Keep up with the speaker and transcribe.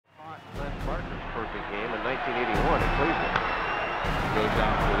1981 in Cleveland. Goes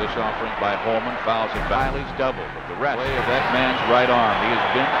down for this offering by Holman, fouls it. Riley's double, but the rest way of that man's right arm. He has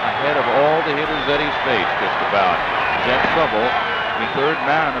been ahead of all the hitters that he's faced, just about. He's had trouble. The third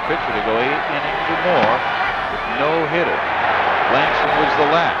Mariner pitcher to go 8 innings or more with no hitter. Langston was the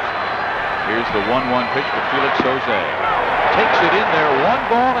last. Here's the 1-1 pitch to Felix Jose. Takes it in there,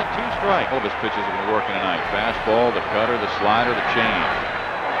 1 ball and 2 strikes. All of his pitches have been working tonight. Fastball, the cutter, the slider, the change.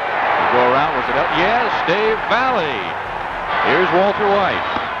 We go around, was it up? Yes, Dave Valley. Here's Walter White.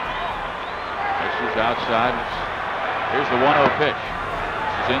 This is outside. Here's the 1-0 pitch.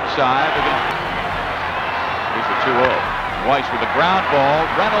 This is inside. Here's the 2-0. Weiss with a ground ball.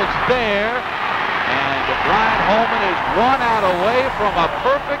 Reynolds there. And Brian Holman is 1 out away from a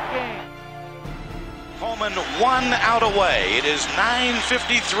perfect game. Holman 1 out away. It is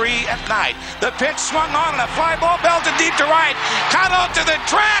 9:53 at night. The pitch swung on and a fly ball belted deep to right. Cut out to the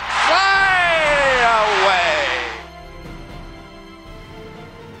track. Fly away.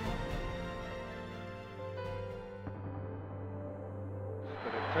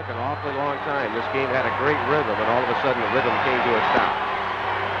 But it took an awfully long time. This game had a great rhythm, and all of a sudden the rhythm came to a stop.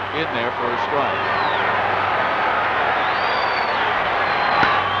 In there for a strike.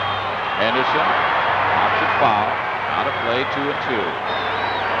 Henderson knocks it foul. Out of play, 2-2.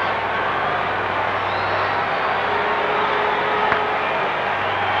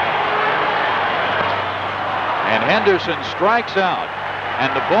 And Henderson strikes out.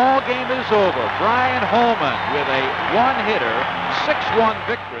 And the ball game is over. Brian Holman with a 1-hitter, 6-1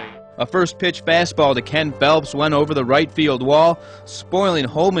 victory. A first pitch fastball to Ken Phelps went over the right field wall, spoiling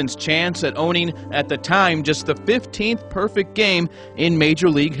Holman's chance at owning, at the time, just the 15th perfect game in Major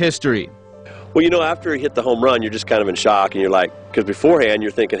League history. Well, you know, after he hit the home run, you're just kind of in shock, and you're like, because beforehand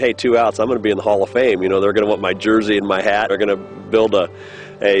you're thinking, hey, 2 outs, I'm going to be in the Hall of Fame. You know, they're going to want my jersey and my hat. They're going to build a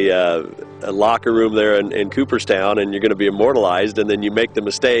locker room there in Cooperstown, and you're going to be immortalized, and then you make the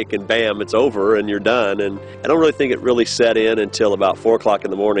mistake, and bam, it's over, and you're done. And I don't really think it really set in until about 4 o'clock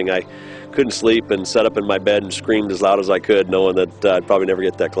in the morning. I couldn't sleep and sat up in my bed and screamed as loud as I could, knowing that I'd probably never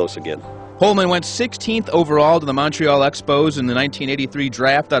get that close again. Holman went 16th overall to the Montreal Expos in the 1983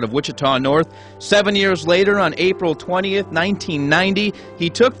 draft out of Wichita North. 7 years later, on April 20th, 1990, he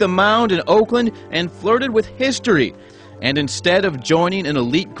took the mound in Oakland and flirted with history. And instead of joining an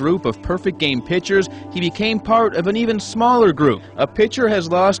elite group of perfect game pitchers, he became part of an even smaller group. A pitcher has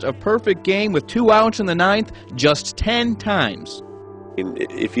lost a perfect game with 2 outs in the 9th just 10 times.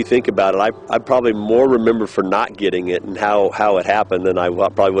 If you think about it, I probably more remember for not getting it and how it happened than I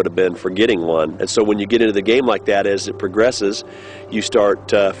probably would have been for getting one. And so when you get into the game like that, as it progresses, you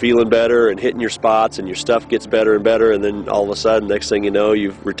start feeling better and hitting your spots, and your stuff gets better and better, and then all of a sudden, next thing you know,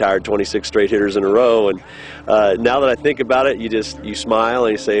 you've retired 26 straight hitters in a row. And now that I think about it, you smile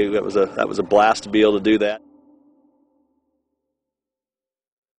and you say that was a blast to be able to do that.